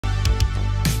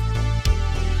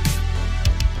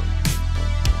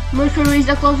Mercury's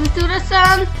the closest to the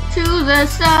sun, to the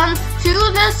sun, to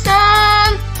the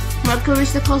sun.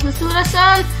 Mercury's the closest to the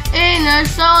sun in our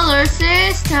solar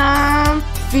system.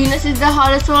 Venus is the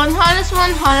hottest one, hottest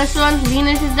one, hottest one.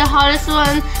 Venus is the hottest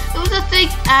one with a thick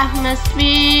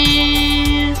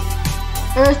atmosphere.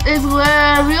 Earth is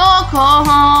where we all call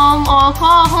home, all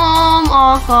call home,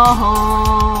 all call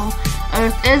home.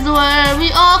 Earth is where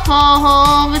we all call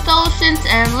home with oceans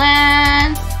and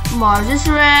land. Mars is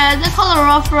red, the color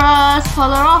of rust,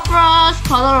 color of rust,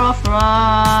 color of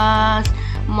rust.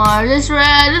 Mars is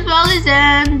red with valleys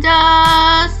and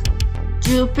dust.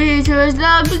 Jupiter is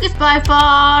the biggest by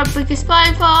far, biggest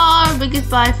by far, biggest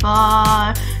by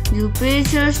far.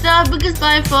 Jupiter is the biggest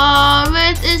by far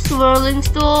with its swirling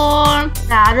storm.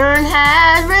 Saturn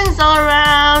has rings all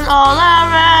around, all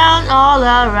around, all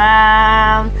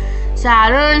around.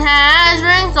 Saturn has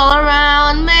rings all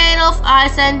around made of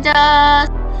ice and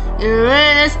dust.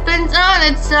 Uranus spins on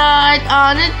its side,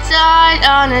 on its side,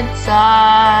 on its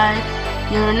side.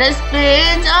 Uranus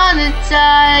spins on its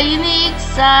side, unique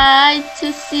sight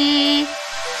to see.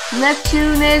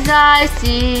 Neptune is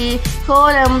icy,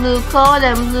 cold and blue, cold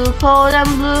and blue, cold and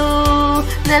blue.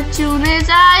 Neptune is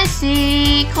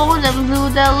icy, cold and blue,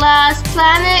 the last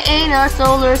planet in our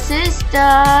solar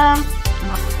system.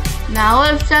 Now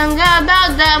we've sung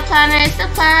about the planets, the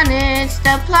planets,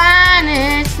 the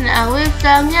planets. Now we've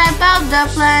sung about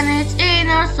the planets in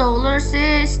our solar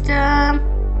system.